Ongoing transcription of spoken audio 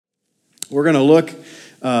We're going to look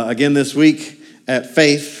again this week at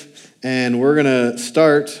faith, and we're going to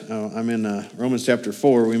start, I'm in Romans chapter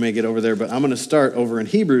 4, we may get over there, but I'm going to start over in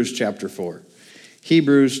Hebrews chapter 4.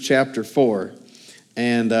 Hebrews chapter 4,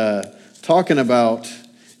 and talking about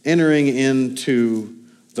entering into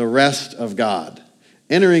the rest of God.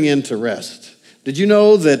 Entering into rest. Did you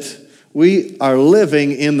know that we are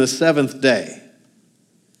living in the seventh day?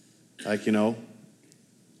 Like,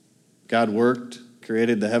 God worked,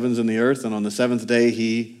 created the heavens and the earth, and on the seventh day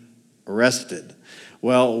he rested.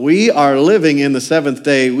 Well, we are living in the seventh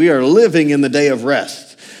day. We are living in the day of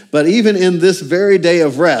rest. But even in this very day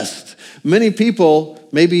of rest, many people,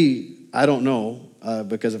 maybe, I don't know,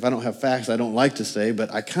 because if I don't have facts, I don't like to say,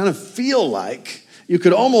 but I kind of feel like you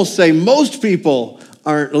could almost say most people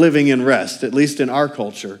aren't living in rest, at least in our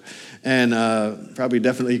culture. And probably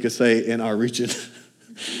definitely you could say in our region.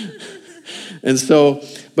 And so,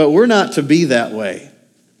 but we're not to be that way.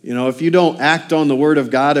 If you don't act on the Word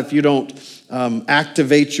of God, if you don't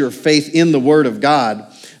activate your faith in the Word of God,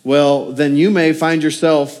 well, then you may find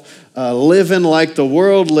yourself living like the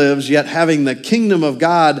world lives, yet having the kingdom of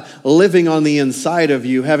God living on the inside of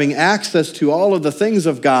you, having access to all of the things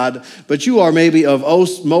of God, but you are maybe of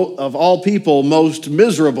all people most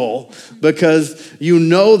miserable because you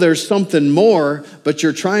know there's something more, but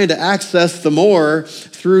you're trying to access the more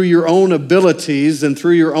through your own abilities and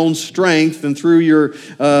through your own strength and through your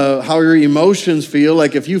how your emotions feel.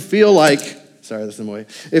 Like if you feel like, sorry, that's in the way.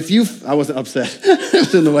 I wasn't upset. It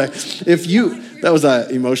was in the way. That was an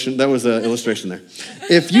emotion. That was an illustration there.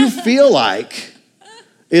 If you feel like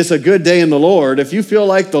it's a good day in the Lord, if you feel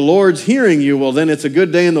like the Lord's hearing you, well, then it's a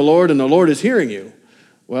good day in the Lord and the Lord is hearing you.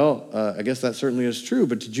 Well, I guess that certainly is true.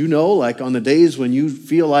 But did you know, like on the days when you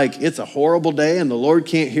feel like it's a horrible day and the Lord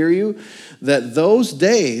can't hear you, that those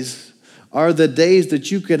days are the days that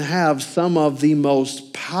you can have some of the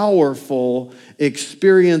most powerful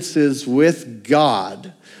experiences with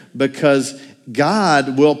God, because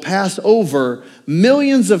God will pass over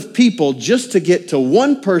millions of people just to get to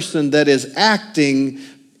one person that is acting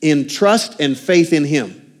in trust and faith in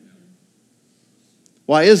Him.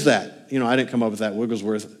 Why is that? I didn't come up with that.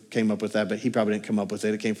 Wigglesworth came up with that, but he probably didn't come up with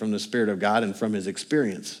it. It came from the Spirit of God and from his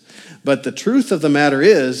experience. But the truth of the matter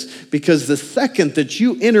is, because the second that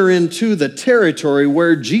you enter into the territory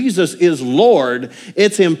where Jesus is Lord,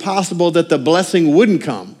 it's impossible that the blessing wouldn't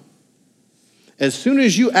come. As soon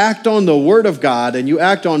as you act on the Word of God and you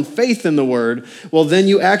act on faith in the Word, well, then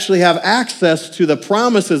you actually have access to the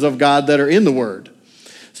promises of God that are in the Word.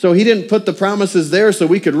 So he didn't put the promises there so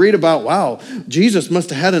we could read about, wow, Jesus must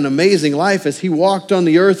have had an amazing life as he walked on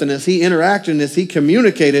the earth and as he interacted and as he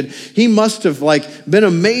communicated. He must have been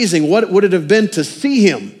amazing. What would it have been to see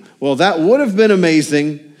him? Well, that would have been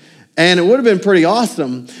amazing and it would have been pretty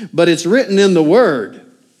awesome, but it's written in the Word.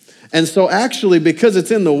 And so actually, because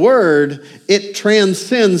it's in the Word, it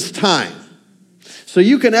transcends time. So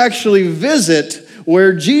you can actually visit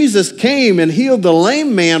where Jesus came and healed the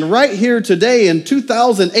lame man right here today in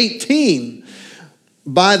 2018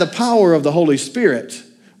 by the power of the Holy Spirit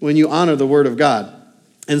when you honor the Word of God.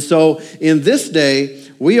 And so in this day,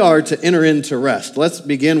 we are to enter into rest. Let's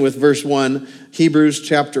begin with verse 1, Hebrews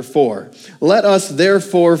chapter 4. Let us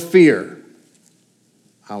therefore fear.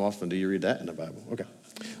 How often do you read that in the Bible? Okay.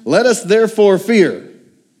 Let us therefore fear,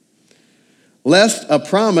 lest a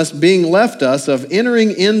promise being left us of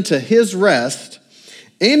entering into his rest,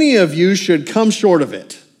 any of you should come short of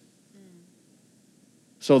it.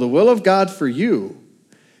 So the will of God for you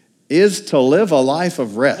is to live a life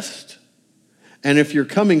of rest. And if you're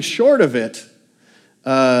coming short of it,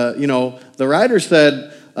 the writer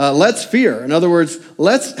said, let's fear. In other words,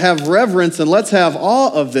 let's have reverence and let's have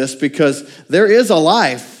awe of this, because there is a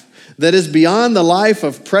life that is beyond the life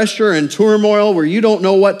of pressure and turmoil where you don't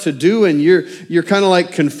know what to do and you're kind of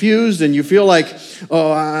like confused and you feel like,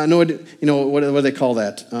 oh, I know, what do they call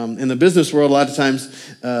that? In the business world, a lot of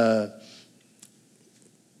times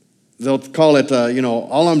they'll call it,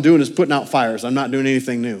 all I'm doing is putting out fires. I'm not doing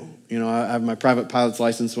anything new. I have my private pilot's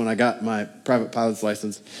license. When I got my private pilot's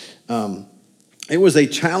license, it was a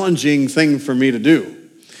challenging thing for me to do.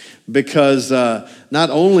 Because not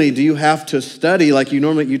only do you have to study, like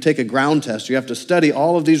you take a ground test, you have to study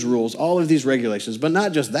all of these rules, all of these regulations, but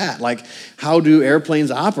not just that, like how do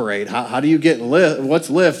airplanes operate? How do you get lift? What's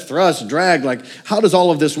lift, thrust, drag? Like how does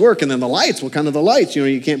all of this work? And then the lights, what kind of the lights?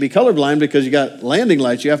 You can't be colorblind because you got landing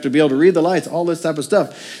lights. You have to be able to read the lights, all this type of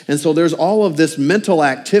stuff. And so there's all of this mental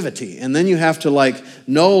activity. And then you have to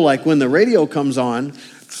know when the radio comes on,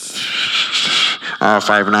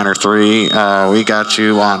 593, we got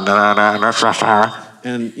you on.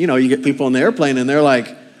 And, you get people in the airplane and they're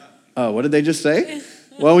like, what did they just say?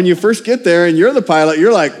 Well, when you first get there and you're the pilot,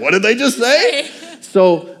 you're like, what did they just say?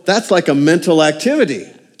 So that's like a mental activity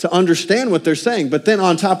to understand what they're saying. But then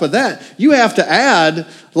on top of that, you have to add,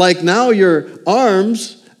 like now your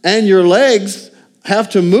arms and your legs have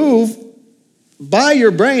to move by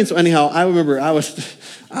your brain. So anyhow, I remember I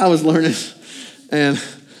was learning, and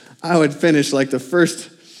I would finish like the first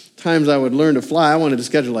times I would learn to fly. I wanted to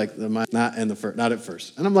schedule like not at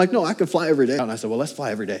first. And I'm like, no, I could fly every day. And I said, well, let's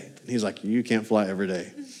fly every day. And he's like, you can't fly every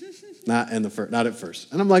day. Not at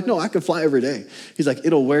first. And I'm like, no, I could fly every day. He's like,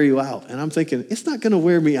 it'll wear you out. And I'm thinking, it's not going to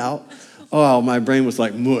wear me out. Oh, my brain was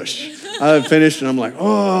like mush. I had finished, and I'm like,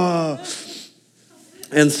 oh.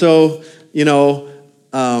 And so,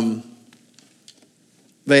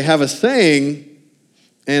 they have a saying,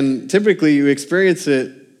 and typically you experience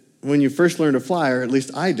it when you first learn to fly, or at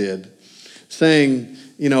least I did, saying,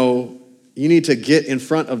 you need to get in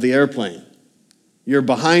front of the airplane. You're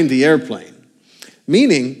behind the airplane.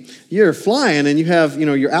 Meaning, you're flying and you have,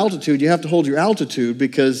 your altitude. You have to hold your altitude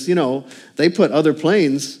because, they put other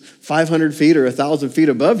planes 500 feet or 1,000 feet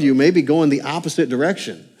above you, maybe going the opposite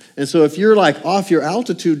direction. And so if you're like off your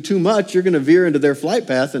altitude too much, you're going to veer into their flight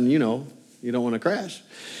path and, you don't want to crash.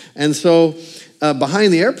 And so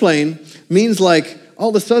behind the airplane means like all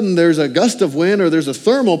of a sudden there's a gust of wind or there's a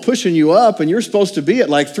thermal pushing you up and you're supposed to be at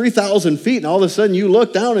like 3,000 feet and all of a sudden you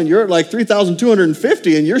look down and you're at like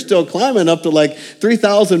 3,250 and you're still climbing up to like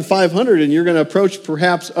 3,500 and you're going to approach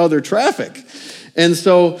perhaps other traffic. And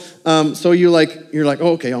so you're like,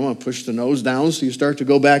 oh, okay, I'm going to push the nose down. So you start to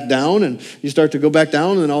go back down and you start to go back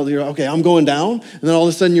down and then you're okay, I'm going down. And then all of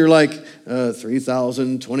a sudden you're like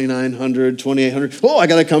 3,000, 2,900, 2,800. Oh, I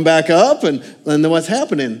got to come back up. And then what's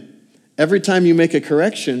happening? Every time you make a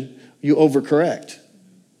correction, you overcorrect.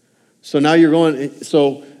 So now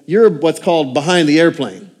you're what's called behind the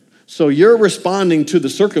airplane. So you're responding to the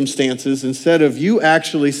circumstances instead of you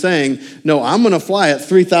actually saying, no, I'm going to fly at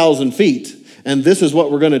 3,000 feet. And this is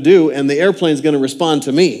what we're going to do, and the airplane's going to respond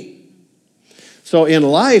to me. So in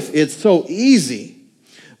life, it's so easy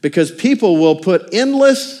because people will put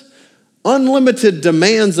endless, unlimited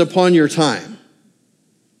demands upon your time.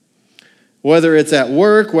 Whether it's at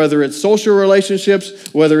work, whether it's social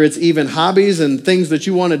relationships, whether it's even hobbies and things that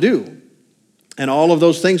you want to do. And all of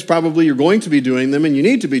those things, probably you're going to be doing them and you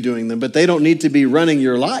need to be doing them, but they don't need to be running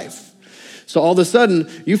your life. So all of a sudden,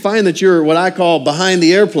 you find that you're what I call behind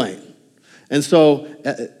the airplane. And so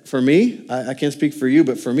for me, I can't speak for you,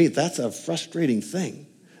 but for me, that's a frustrating thing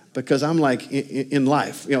because I'm like in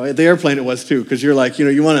life, at the airplane it was too, because you're like,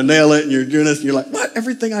 you want to nail it and you're doing this and you're like, what?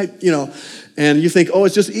 Everything and you think, oh,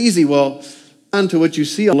 it's just easy. Well, onto what you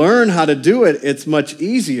see, learn how to do it. It's much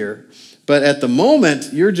easier. But at the moment,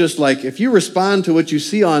 you're just like, if you respond to what you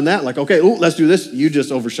see on that, like, okay, let's do this. You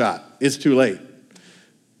just overshot. It's too late.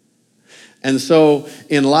 And so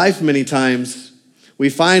in life, many times, we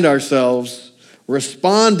find ourselves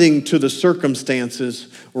responding to the circumstances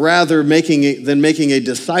rather than making a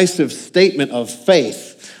decisive statement of faith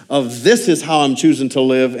of this is how I'm choosing to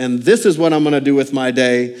live and this is what I'm going to do with my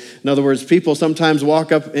day. In other words, people sometimes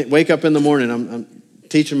wake up in the morning. I'm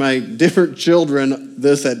teaching my different children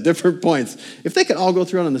this at different points. If they could all go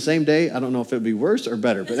through it on the same day, I don't know if it would be worse or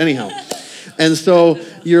better, but anyhow. And so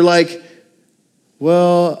you're like,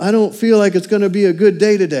 well, I don't feel like it's going to be a good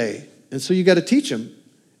day today. And so you got to teach them,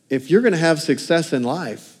 if you're going to have success in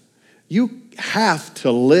life, you have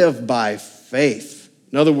to live by faith.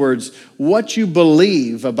 In other words, what you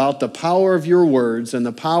believe about the power of your words and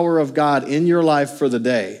the power of God in your life for the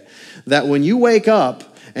day, that when you wake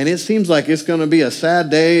up and it seems like it's going to be a sad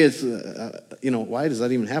day, it's, why does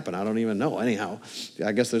that even happen? I don't even know. Anyhow,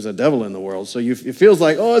 I guess there's a devil in the world. So it feels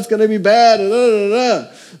like, oh, it's going to be bad,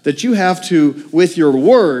 that you have to, with your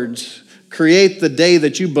words, create the day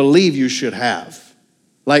that you believe you should have.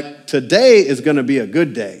 Like, today is going to be a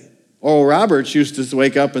good day. Oral Roberts used to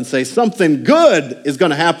wake up and say, something good is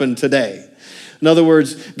going to happen today. In other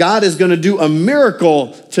words, God is going to do a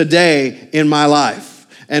miracle today in my life.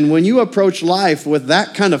 And when you approach life with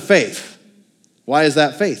that kind of faith, why is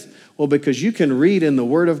that faith? Well, because you can read in the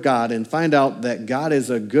Word of God and find out that God is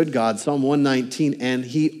a good God, Psalm 119, and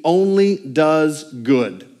He only does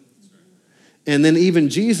good. And then even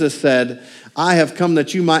Jesus said, I have come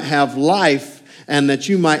that you might have life and that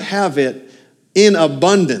you might have it in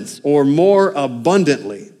abundance or more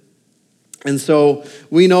abundantly. And so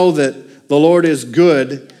we know that the Lord is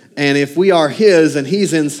good, and if we are His and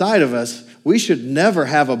He's inside of us, we should never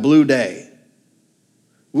have a blue day.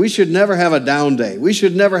 We should never have a down day. We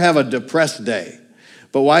should never have a depressed day.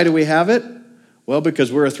 But why do we have it? Well,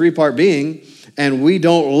 because we're a three-part being, and we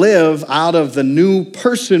don't live out of the new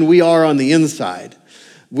person we are on the inside.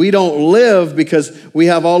 We don't live because we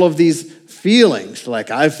have all of these feelings, like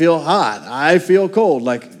I feel hot, I feel cold.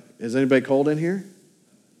 Like, is anybody cold in here?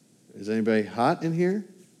 Is anybody hot in here?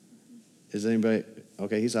 Is anybody,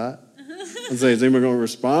 okay, he's hot. I say, is anybody going to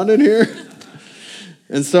respond in here?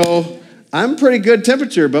 And so I'm pretty good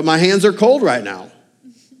temperature, but my hands are cold right now.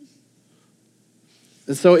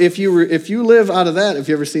 And so if you live out of that, if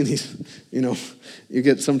you ever seen these, you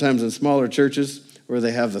get sometimes in smaller churches where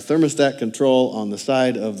they have the thermostat control on the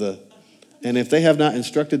side of the, and if they have not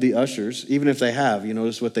instructed the ushers, even if they have, you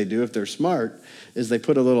notice what they do if they're smart, is they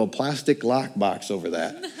put a little plastic lock box over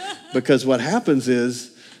that. Because what happens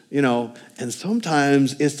is, and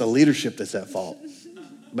sometimes it's the leadership that's at fault.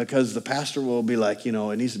 Because the pastor will be like, it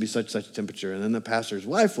needs to be such a temperature. And then the pastor's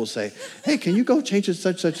wife will say, hey, can you go change it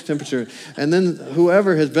such a temperature? And then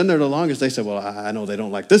whoever has been there the longest, they say, well, I know they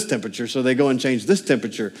don't like this temperature, so they go and change this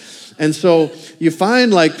temperature. And so you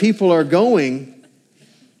find like people are going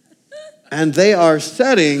and they are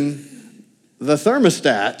setting the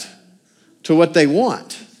thermostat to what they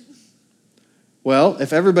want. Well,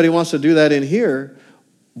 if everybody wants to do that in here,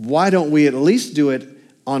 why don't we at least do it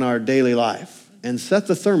on our daily life? And set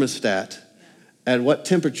the thermostat at what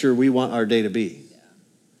temperature we want our day to be.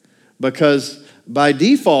 Because by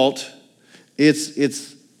default, it's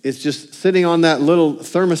just sitting on that little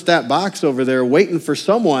thermostat box over there waiting for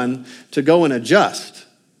someone to go and adjust.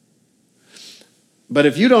 But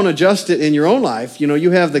if you don't adjust it in your own life, you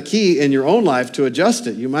have the key in your own life to adjust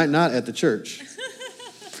it. You might not at the church.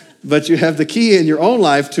 But you have the key in your own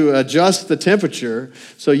life to adjust the temperature.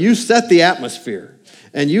 So you set the atmosphere.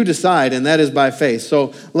 And you decide, and that is by faith.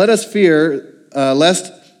 So let us fear,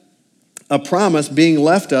 lest a promise being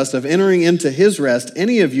left us of entering into his rest,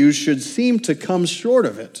 any of you should seem to come short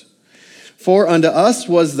of it. For unto us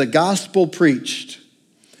was the gospel preached,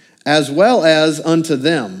 as well as unto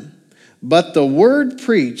them. But the word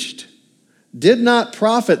preached did not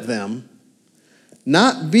profit them,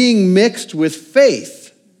 not being mixed with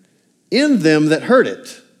faith in them that heard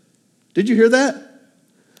it. Did you hear that?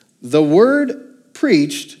 The word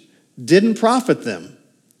preached didn't profit them,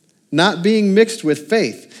 not being mixed with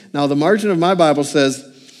faith. Now, the margin of my Bible says,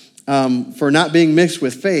 for not being mixed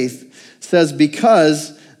with faith, says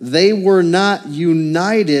because they were not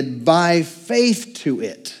united by faith to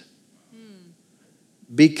it.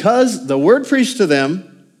 Because the word preached to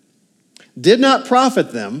them did not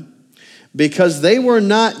profit them, because they were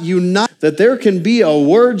not united, that there can be a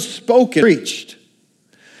word spoken, preached.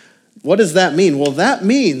 What does that mean? Well, that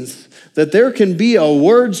means that there can be a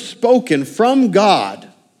word spoken from God,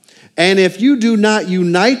 and if you do not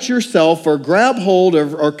unite yourself or grab hold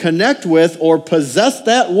of or connect with or possess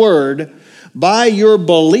that word by your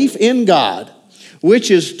belief in God,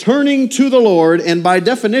 which is turning to the Lord, and by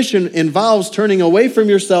definition involves turning away from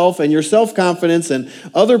yourself and your self-confidence and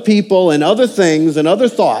other people and other things and other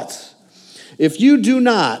thoughts, if you do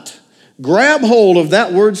not grab hold of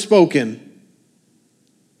that word spoken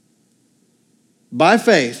by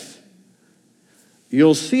faith,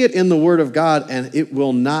 you'll see it in the Word of God, and it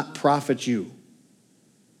will not profit you.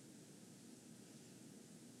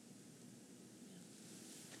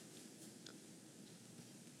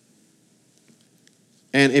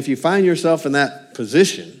 And if you find yourself in that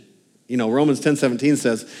position, Romans 10:17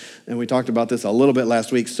 says, and we talked about this a little bit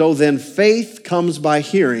last week, so then faith comes by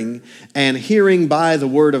hearing, and hearing by the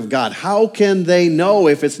Word of God. How can they know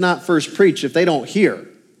if it's not first preached, if they don't hear,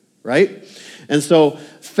 right? And so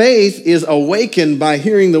faith is awakened by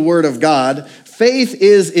hearing the Word of God. Faith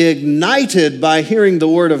is ignited by hearing the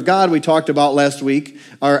Word of God, we talked about last week,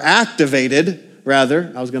 or activated,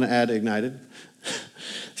 rather. I was going to add ignited.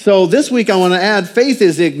 So this week I want to add faith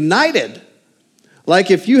is ignited. Like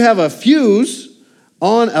if you have a fuse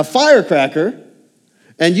on a firecracker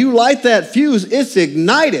and you light that fuse, it's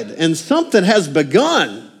ignited and something has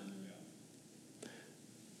begun.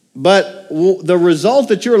 But the result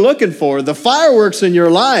that you're looking for, the fireworks in your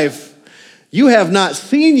life, you have not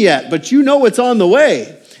seen yet, but you know it's on the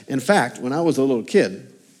way. In fact, when I was a little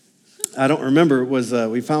kid, I don't remember,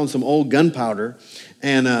 we found some old gunpowder,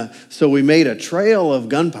 and so we made a trail of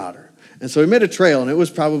gunpowder. And so we made a trail, and it was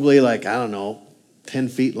probably 10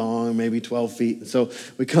 feet long, maybe 12 feet. And so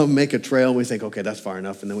we come make a trail, and we think, okay, that's far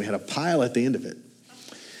enough. And then we had a pile at the end of it.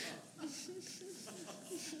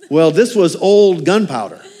 Well, this was old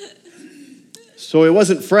gunpowder. So it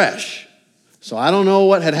wasn't fresh. So I don't know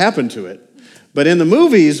what had happened to it. But in the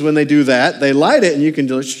movies, when they do that, they light it and you can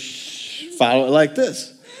just follow it like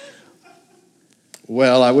this.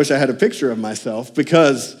 Well, I wish I had a picture of myself,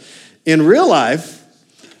 because in real life,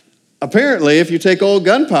 apparently if you take old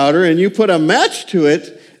gunpowder and you put a match to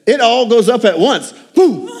it, it all goes up at once.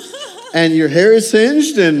 Boom! and your hair is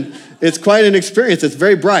singed, and it's quite an experience. It's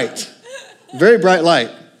very bright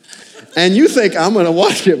light. And you think, I'm going to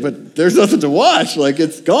watch it, but there's nothing to watch. Like,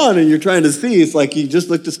 it's gone, and you're trying to see. It's like you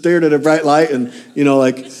just stared at a bright light, and,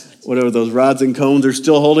 like, whatever, those rods and cones are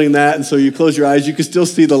still holding that, and so you close your eyes, you can still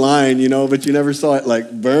see the line, but you never saw it,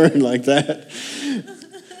 like, burn like that.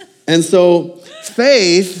 And so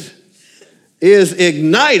faith is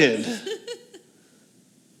ignited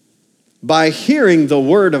by hearing the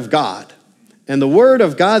word of God. And the word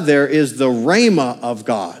of God there is the rhema of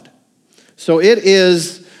God. So it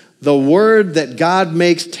is the word that God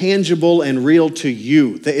makes tangible and real to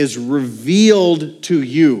you, that is revealed to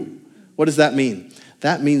you. What does that mean?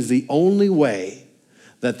 That means the only way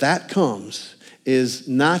that comes is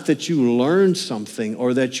not that you learn something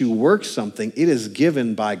or that you work something. It is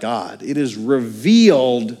given by God. It is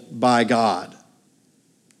revealed by God.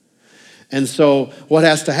 And so what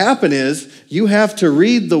has to happen is you have to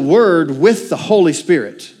read the word with the Holy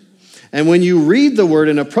Spirit. And when you read the word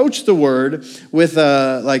and approach the word with,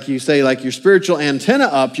 like you say, like your spiritual antenna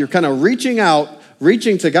up, you're kind of reaching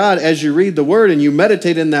to God as you read the word and you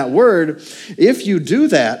meditate in that word. If you do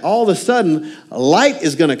that, all of a sudden, light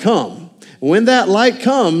is going to come. When that light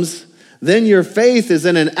comes, then your faith is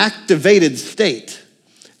in an activated state.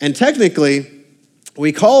 And technically,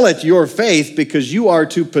 we call it your faith because you are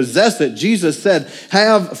to possess it. Jesus said,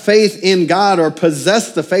 have faith in God or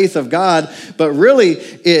possess the faith of God. But really,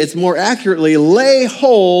 it's more accurately, lay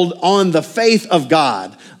hold on the faith of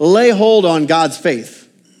God. Lay hold on God's faith.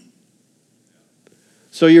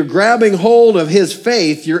 So you're grabbing hold of his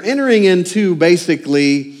faith. You're entering into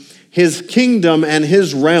basically his kingdom and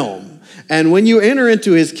his realm. And when you enter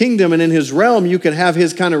into his kingdom and in his realm, you can have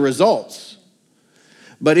his kind of results.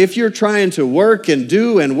 But if you're trying to work and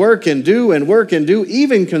do and work and do and work and do,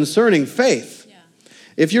 even concerning faith,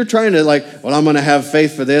 if you're trying to I'm going to have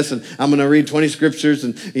faith for this and I'm going to read 20 scriptures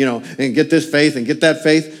and, and get this faith and get that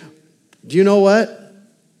faith, do you know what?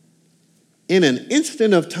 In an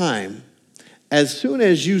instant of time, as soon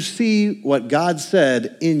as you see what God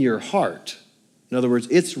said in your heart, in other words,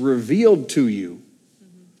 it's revealed to you,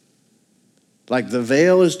 like the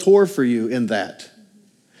veil is tore for you in that.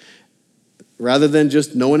 Rather than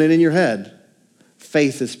just knowing it in your head,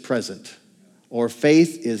 faith is present, or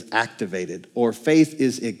faith is activated, or faith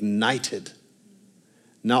is ignited.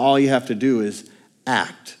 Now all you have to do is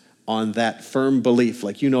act on that firm belief.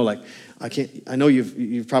 I know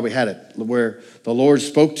you've probably had it, where the Lord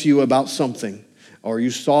spoke to you about something, or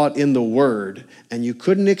you saw it in the Word, and you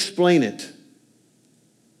couldn't explain it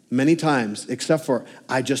many times, except for,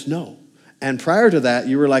 I just know. And prior to that,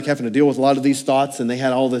 you were having to deal with a lot of these thoughts, and they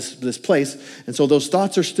had all this place. And so those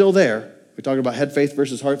thoughts are still there. We talked about head faith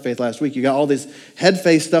versus heart faith last week. You got all this head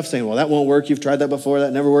faith stuff saying, well, that won't work. You've tried that before.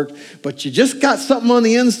 That never worked. But you just got something on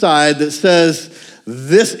the inside that says,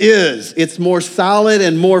 it's more solid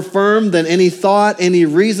and more firm than any thought, any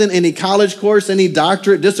reason, any college course, any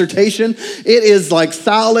doctorate, dissertation. It is like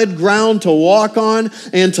solid ground to walk on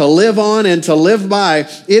and to live by.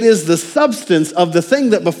 It is the substance of the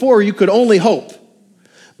thing that before you could only hope.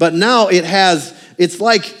 But now it's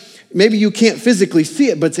like maybe you can't physically see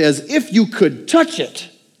it, but it's as if you could touch it.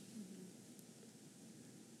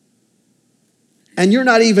 And you're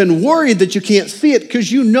not even worried that you can't see it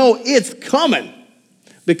because you know it's coming.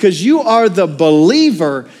 Because you are the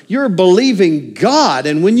believer, you're believing God.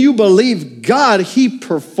 And when you believe God, he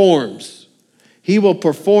performs. He will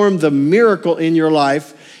perform the miracle in your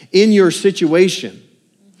life, in your situation.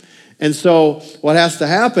 And so what has to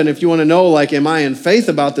happen, if you want to know, am I in faith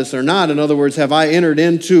about this or not? In other words, have I entered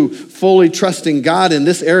into fully trusting God in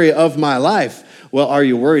this area of my life? Well, are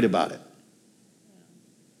you worried about it?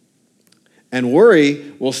 And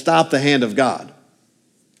worry will stop the hand of God.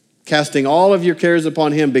 Casting all of your cares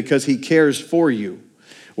upon him because he cares for you.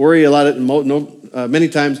 Worry many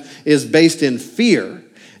times is based in fear.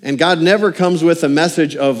 And God never comes with a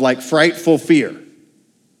message of frightful fear.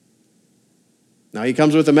 Now he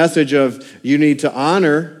comes with a message of you need to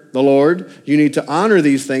honor the Lord. You need to honor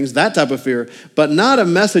these things, that type of fear. But not a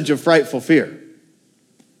message of frightful fear.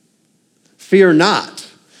 Fear not.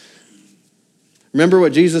 Remember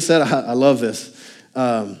what Jesus said? I love this.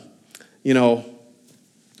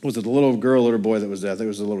 Was it a little girl, little boy that was dead? I think it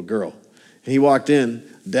was a little girl. And he walked in,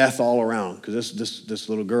 death all around, because this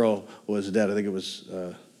little girl was dead. I think it was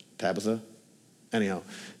Tabitha. Anyhow,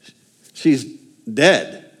 she's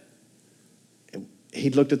dead. He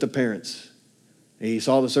looked at the parents. And he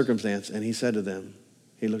saw the circumstance, and he said to them,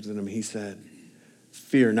 he looked at them, he said,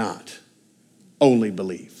 fear not, only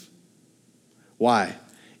believe. Why?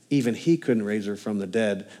 Even he couldn't raise her from the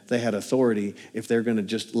dead. They had authority if they're going to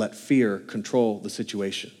just let fear control the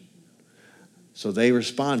situation. So they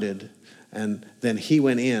responded, and then he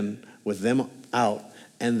went in with them out,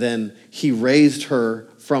 and then he raised her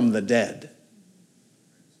from the dead.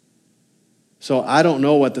 So I don't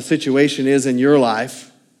know what the situation is in your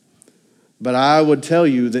life, but I would tell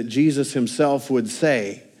you that Jesus himself would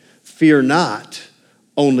say, fear not,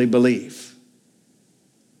 only believe.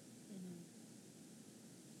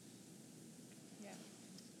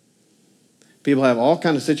 People have all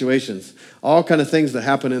kinds of situations, all kinds of things that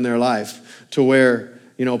happen in their life to where,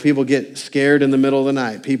 people get scared in the middle of the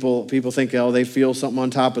night. People think, they feel something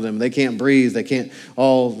on top of them. They can't breathe. They can't,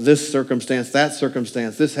 this circumstance, that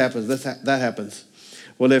circumstance, this happens, that happens.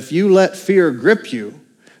 Well, if you let fear grip you,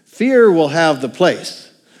 fear will have the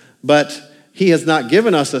place. But he has not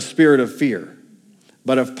given us a spirit of fear,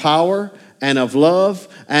 but of power and of love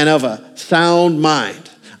and of a sound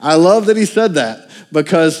mind. I love that he said that,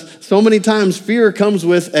 because so many times fear comes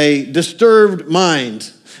with a disturbed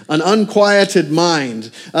mind, an unquieted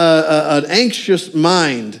mind, an anxious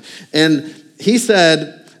mind. And he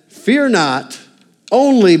said, fear not,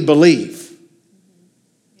 only believe.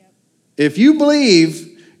 Yep. If you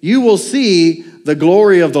believe, you will see the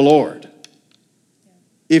glory of the Lord. Yep.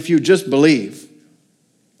 If you just believe.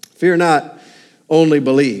 Fear not, only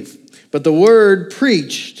believe. But the word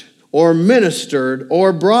preached or ministered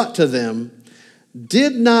or brought to them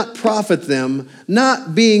did not profit them,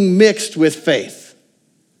 not being mixed with faith.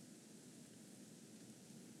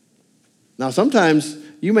 Now, sometimes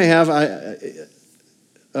you may have,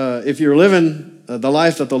 if you're living the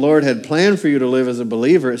life that the Lord had planned for you to live as a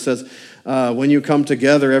believer, it says, when you come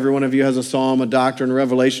together, every one of you has a psalm, a doctrine,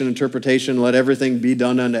 revelation, interpretation. Let everything be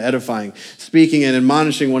done unto edifying, speaking and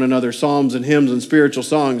admonishing one another, psalms and hymns and spiritual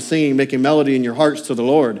songs, singing, making melody in your hearts to the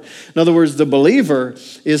Lord. In other words, the believer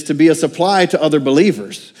is to be a supply to other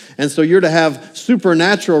believers. And so you're to have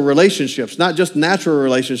supernatural relationships, not just natural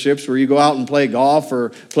relationships where you go out and play golf or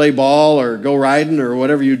play ball or go riding or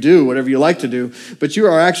whatever you do, whatever you like to do, but you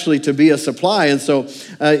are actually to be a supply. And so,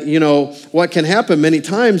 what can happen many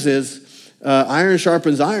times is iron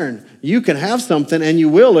sharpens iron. You can have something, and you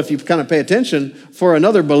will, if you kind of pay attention, for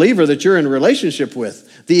another believer that you're in relationship with.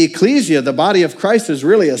 The ecclesia, the body of Christ, is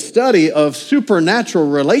really a study of supernatural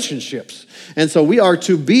relationships. And so we are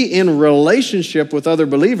to be in relationship with other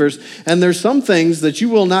believers. And there's some things that you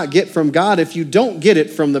will not get from God if you don't get it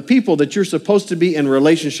from the people that you're supposed to be in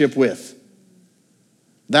relationship with.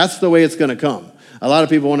 That's the way it's going to come. A lot of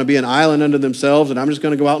people want to be an island unto themselves, and I'm just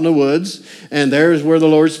going to go out in the woods, and there's where the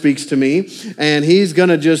Lord speaks to me, and he's going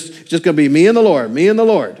to just going to be me and the Lord, me and the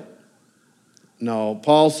Lord. No,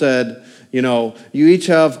 Paul said, you each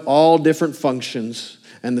have all different functions,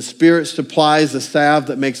 and the Spirit supplies the salve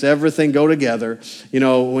that makes everything go together.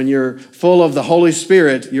 When you're full of the Holy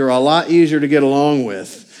Spirit, you're a lot easier to get along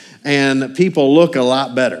with, and people look a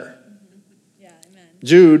lot better.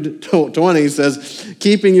 Jude 20 says,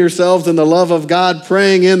 keeping yourselves in the love of God,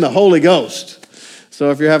 praying in the Holy Ghost. So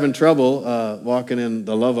if you're having trouble walking in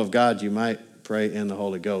the love of God, you might pray in the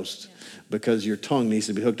Holy Ghost, because your tongue needs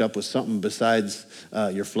to be hooked up with something besides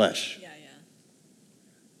your flesh.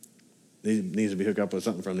 It needs to be hooked up with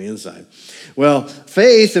something from the inside. Well,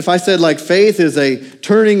 faith, if I said faith is a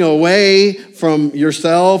turning away from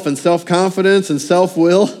yourself and self-confidence and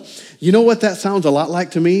self-will, you know what that sounds a lot like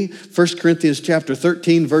to me? 1 Corinthians chapter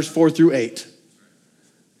 13, verse 4 through 8.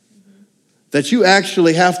 That you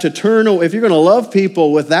actually have to turn away. If you're going to love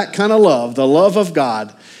people with that kind of love, the love of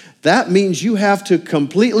God, that means you have to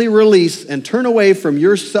completely release and turn away from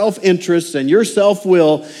your self-interest and your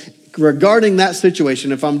self-will regarding that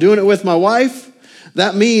situation. If I'm doing it with my wife,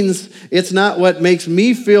 that means it's not what makes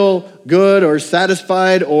me feel good or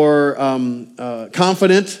satisfied or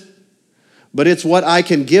confident, but it's what I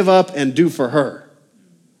can give up and do for her.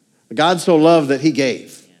 God so loved that he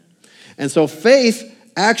gave. And so faith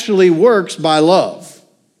actually works by love.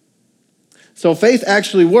 So faith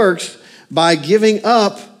actually works by giving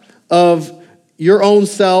up of your own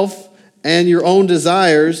self and your own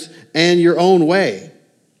desires and your own way.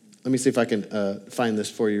 Let me see if I can find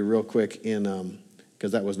this for you real quick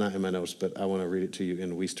because that was not in my notes, but I want to read it to you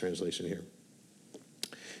in Weiss translation here.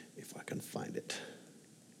 If I can find it.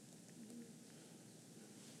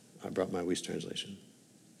 I brought my Weiss translation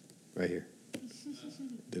right here.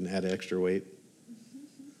 Didn't add extra weight.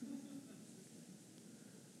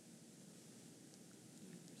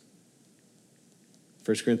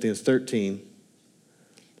 First Corinthians 13.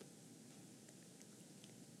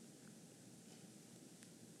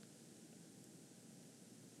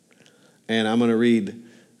 And I'm going to read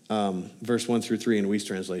verse 1 through 3 in Weiss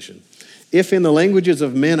translation. If in the languages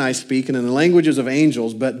of men I speak and in the languages of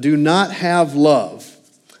angels, but do not have love,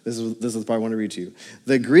 This is the part I want to read to you.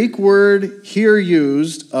 The Greek word here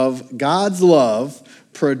used of God's love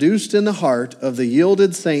produced in the heart of the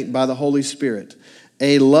yielded saint by the Holy Spirit,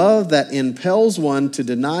 a love that impels one to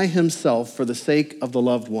deny himself for the sake of the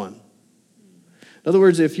loved one. In other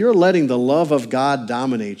words, if you're letting the love of God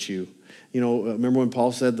dominate you, remember when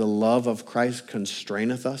Paul said the love of Christ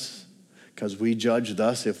constraineth us? Because we judge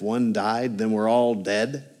thus, if one died, then we're all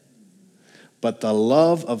dead. But the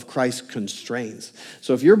love of Christ constrains.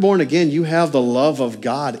 So if you're born again, you have the love of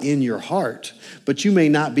God in your heart, but you may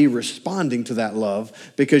not be responding to that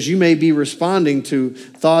love because you may be responding to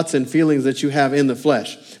thoughts and feelings that you have in the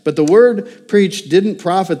flesh. But the word preached didn't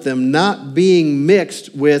profit them, not being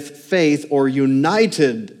mixed with faith or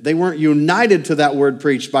united. They weren't united to that word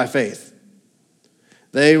preached by faith.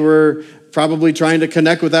 They were probably trying to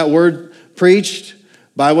connect with that word preached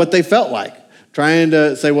by what they felt like. Trying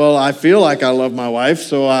to say, well, I feel like I love my wife,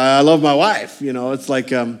 so I love my wife. It's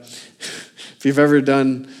like if you've ever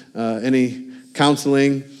done any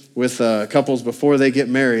counseling with couples before they get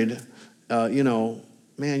married, man,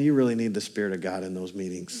 you really need the Spirit of God in those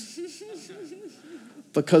meetings.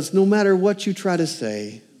 Because no matter what you try to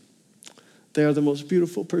say, they are the most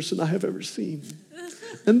beautiful person I have ever seen.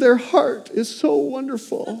 And their heart is so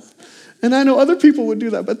wonderful. And I know other people would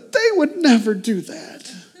do that, but they would never do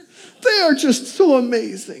that. They are just so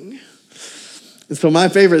amazing. And so my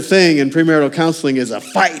favorite thing in premarital counseling is a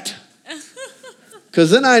fight. Because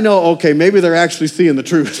then I know, okay, maybe they're actually seeing the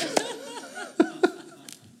truth.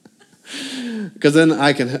 Because then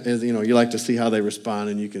I can, you like to see how they respond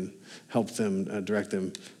and you can help them, direct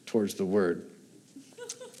them towards the word.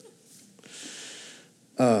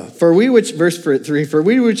 Verse 3, for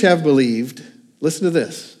we which have believed, listen to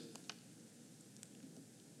this.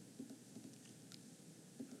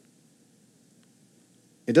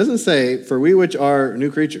 It doesn't say, for we which are new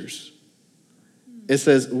creatures. It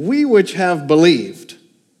says, we which have believed,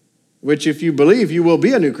 which if you believe, you will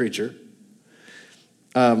be a new creature.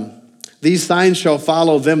 These signs shall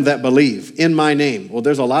follow them that believe in my name. Well,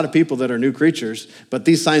 there's a lot of people that are new creatures, but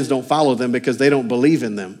these signs don't follow them because they don't believe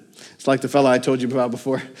in them. It's like the fellow I told you about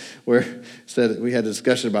before, where said we had a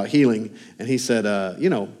discussion about healing, and he said,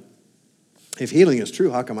 if healing is true,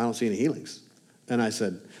 how come I don't see any healings? And I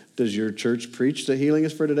said, does your church preach that healing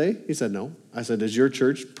is for today? He said, no. I said, does your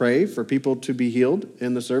church pray for people to be healed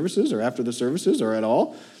in the services or after the services or at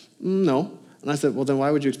all? No. And I said, well, then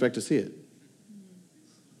why would you expect to see it?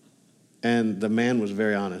 And the man was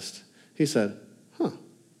very honest. He said, I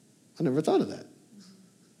never thought of that.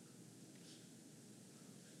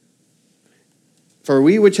 For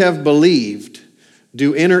we which have believed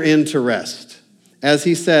do enter into rest. As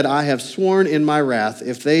he said, I have sworn in my wrath,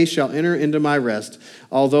 if they shall enter into my rest,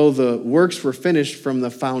 although the works were finished from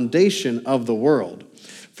the foundation of the world.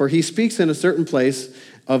 For he speaks in a certain place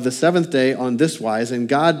of the seventh day on this wise, and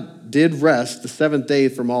God did rest the seventh day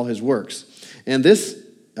from all his works. And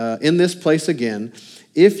in this place again,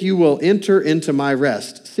 if you will enter into my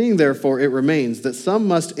rest, seeing therefore it remains that some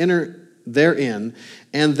must enter therein,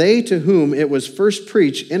 and they to whom it was first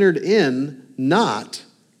preached entered in not.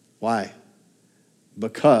 Why?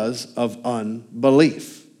 Because of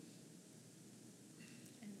unbelief.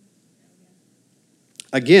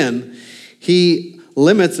 Again, he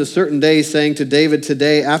limits a certain day, saying to David,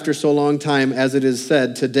 today, after so long time, as it is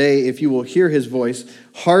said, today, if you will hear his voice,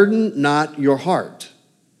 harden not your heart.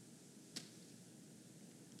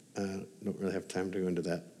 I don't really have time to go into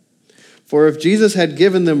that. For if Jesus had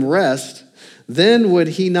given them rest, then would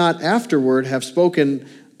he not afterward have spoken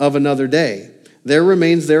of another day? There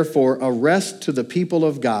remains therefore a rest to the people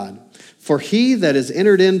of God. For he that is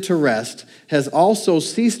entered into rest has also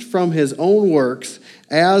ceased from his own works,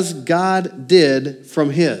 as God did from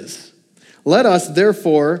his. Let us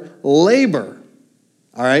therefore labor.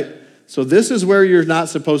 All right? So this is where you're not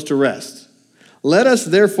supposed to rest. Let us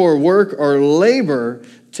therefore work or labor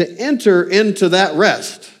to enter into that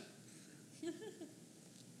rest.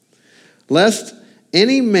 Lest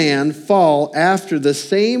any man fall after the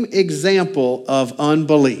same example of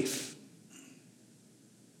unbelief.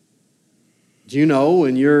 Do you know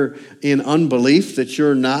when you're in unbelief that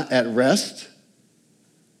you're not at rest?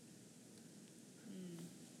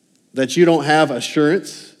 That you don't have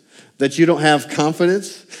assurance? That you don't have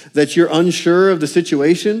confidence? That you're unsure of the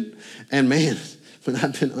situation? And man, when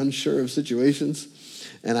I've been unsure of situations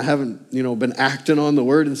and I haven't, been acting on the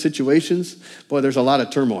word in situations, boy, there's a lot of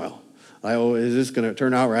turmoil. Is this going to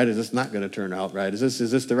turn out right? Is this not going to turn out right? Is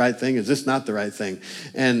this the right thing? Is this not the right thing?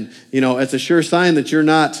 And, it's a sure sign that you're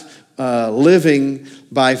not living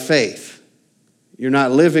by faith. You're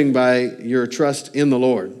not living by your trust in the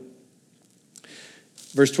Lord.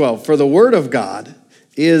 Verse 12, for the word of God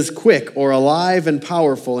is quick or alive and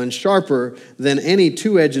powerful and sharper than any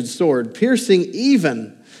two-edged sword, piercing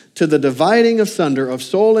even to the dividing asunder of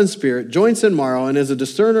soul and spirit, joints and marrow, and is a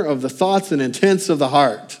discerner of the thoughts and intents of the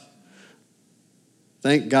heart.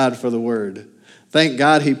 Thank God for the word. Thank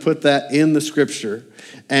God he put that in the scripture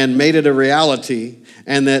and made it a reality,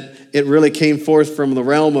 and that it really came forth from the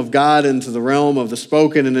realm of God into the realm of the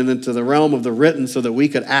spoken and then into the realm of the written so that we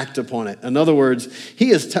could act upon it. In other words, he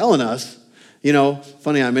is telling us,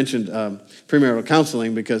 funny I mentioned premarital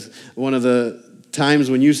counseling, because one of the times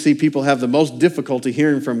when you see people have the most difficulty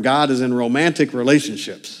hearing from God is in romantic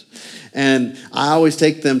relationships. And I always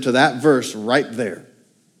take them to that verse right there.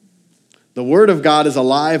 The word of God is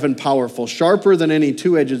alive and powerful, sharper than any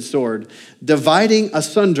two-edged sword, dividing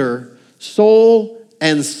asunder soul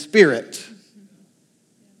and spirit.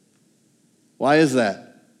 Why is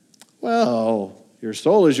that? Well, your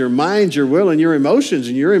soul is your mind, your will, and your emotions.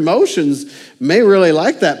 And your emotions may really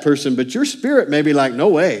like that person, but your spirit may be like, no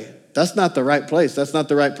way. That's not the right place. That's not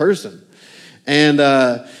the right person. And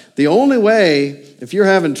the only way, if you're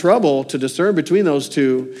having trouble to discern between those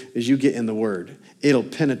two, is you get in the Word. It'll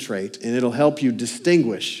penetrate, and it'll help you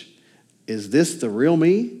distinguish, is this the real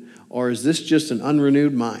me, or is this just an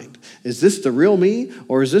unrenewed mind? Is this the real me,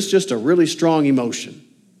 or is this just a really strong emotion?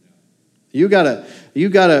 You gotta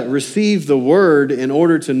receive the Word in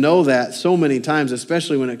order to know that so many times,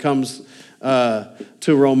 especially when it comes to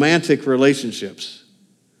romantic relationships.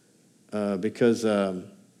 Because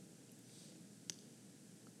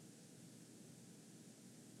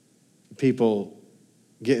people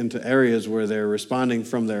get into areas where they're responding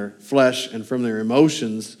from their flesh and from their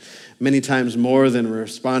emotions many times more than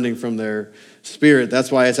responding from their spirit.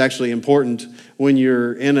 That's why it's actually important when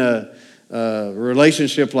you're in a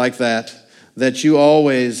relationship like that you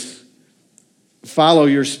always follow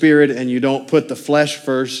your spirit and you don't put the flesh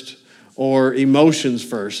first or emotions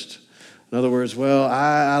first. In other words, well,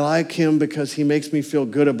 I like him because he makes me feel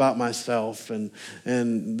good about myself and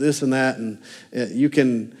this and that. And you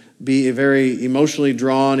can be very emotionally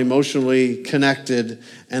drawn, emotionally connected,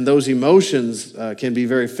 and those emotions can be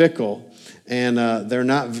very fickle, and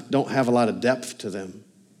don't have a lot of depth to them.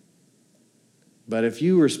 But if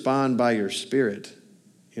you respond by your spirit,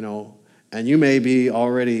 and you may be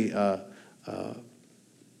already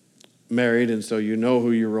married, and so you know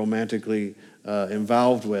who you're romantically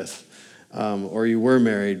involved with, or you were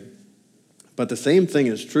married. But the same thing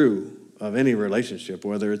is true of any relationship,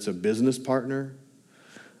 whether it's a business partner,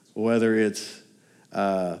 whether it's,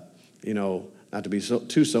 not to be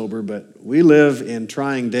too sober, but we live in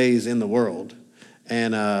trying days in the world.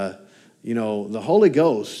 And, the Holy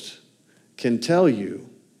Ghost can tell you,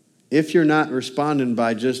 if you're not responding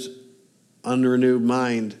by just unrenewed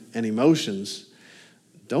mind and emotions,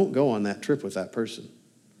 don't go on that trip with that person.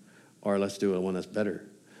 Or let's do one that's better.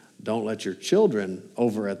 Don't let your children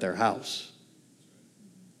over at their house.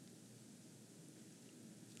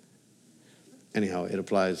 Anyhow, it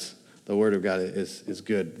applies. The word of God is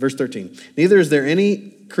good. Verse 13. Neither is there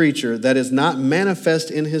any creature that is not manifest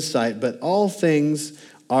in his sight, but all things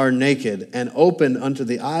are naked and open unto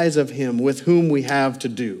the eyes of him with whom we have to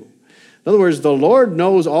do. In other words, the Lord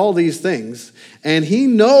knows all these things, and he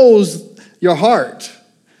knows your heart.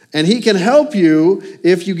 And he can help you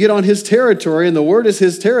if you get on his territory, and the word is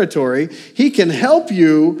his territory. He can help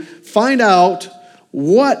you find out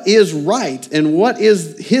what is right and what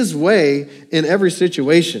is his way in every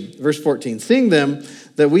situation. Verse 14, seeing them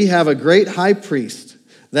that we have a great high priest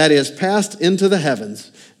that is passed into the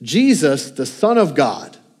heavens, Jesus, the Son of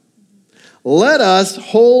God, let us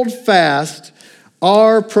hold fast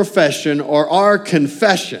our profession or our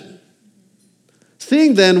confession.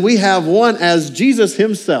 Seeing then we have one as Jesus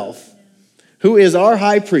himself, who is our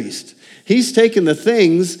high priest. He's taken the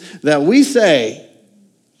things that we say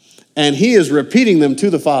and he is repeating them to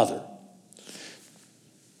the Father.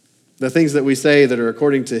 The things that we say that are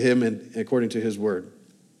according to him and according to his word.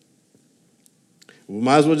 We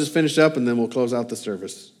might as well just finish up and then we'll close out the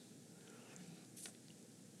service.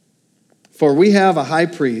 For we have a high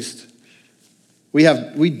priest. We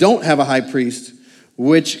don't have a high priest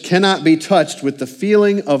which cannot be touched with the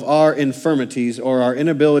feeling of our infirmities or our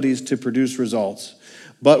inabilities to produce results,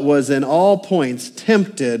 but was in all points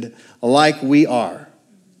tempted like we are.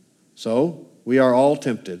 So, we are all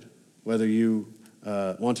tempted, whether you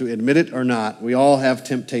want to admit it or not. We all have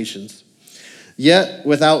temptations, yet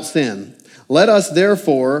without sin. Let us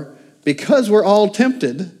therefore, because we're all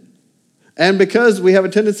tempted, and because we have a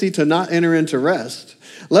tendency to not enter into rest,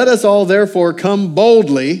 let us all therefore come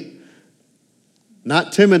boldly,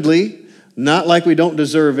 not timidly, not like we don't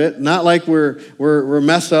deserve it, not like we're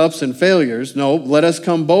mess ups and failures. No, let us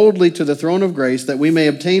come boldly to the throne of grace that we may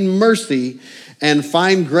obtain mercy and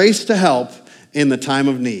find grace to help in the time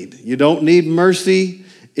of need. You don't need mercy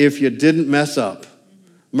if you didn't mess up.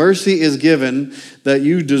 Mercy is given that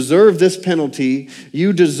you deserve this penalty.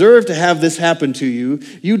 You deserve to have this happen to you.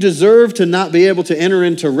 You deserve to not be able to enter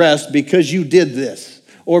into rest because you did this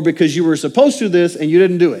or because you were supposed to do this and you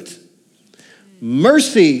didn't do it.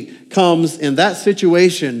 Mercy comes in that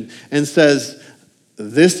situation and says,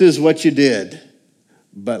 this is what you did,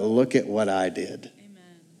 but look at what I did.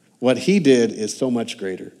 Amen. What he did is so much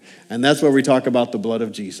greater. And that's where we talk about the blood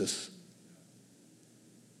of Jesus.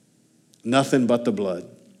 Nothing but the blood.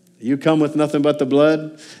 You come with nothing but the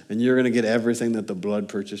blood, and you're going to get everything that the blood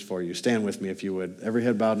purchased for you. Stand with me if you would. Every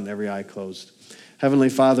head bowed and every eye closed. Heavenly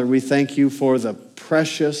Father, we thank you for the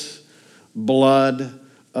precious blood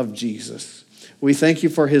of Jesus. We thank you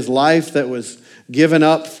for his life that was given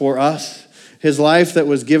up for us, his life that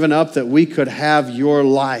was given up that we could have your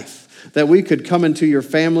life, that we could come into your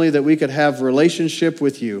family, that we could have relationship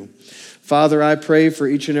with you. Father, I pray for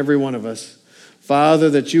each and every one of us, Father,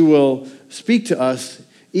 that you will speak to us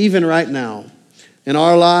even right now. In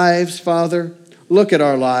our lives, Father, look at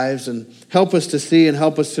our lives and help us to see and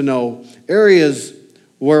help us to know areas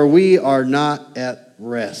where we are not at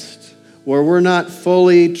rest, where we're not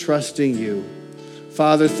fully trusting you.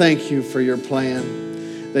 Father, thank you for your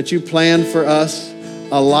plan, that you planned for us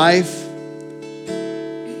a life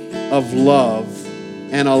of love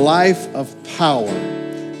and a life of power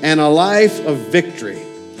and a life of victory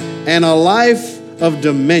and a life of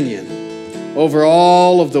dominion over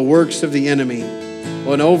all of the works of the enemy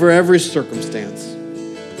and over every circumstance.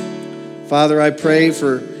 Father, I pray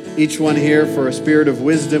for each one here for a spirit of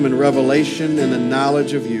wisdom and revelation and the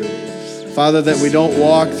knowledge of you. Father, that we don't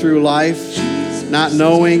walk through life not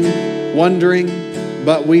knowing, wondering,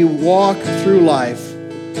 but we walk through life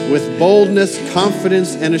with boldness,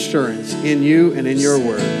 confidence, and assurance in you and in your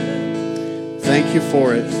word. Thank you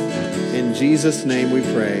for it. In Jesus' name we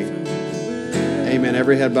pray. Amen.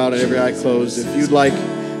 Every head bowed and every eye closed. If you'd like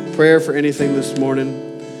prayer for anything this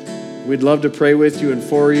morning, we'd love to pray with you and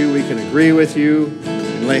for you. We can agree with you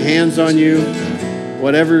and lay hands on you.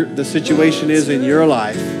 Whatever the situation is in your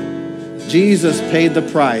life, Jesus paid the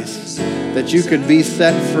price that you could be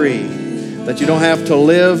set free, that you don't have to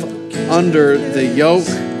live under the yoke,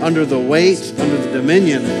 under the weight, under the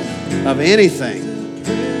dominion of anything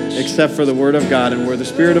except for the word of God. And where the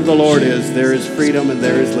Spirit of the Lord is, there is freedom and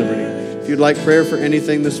there is liberty. If you'd like prayer for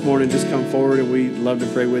anything this morning, just come forward and we'd love to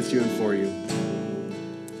pray with you and for you.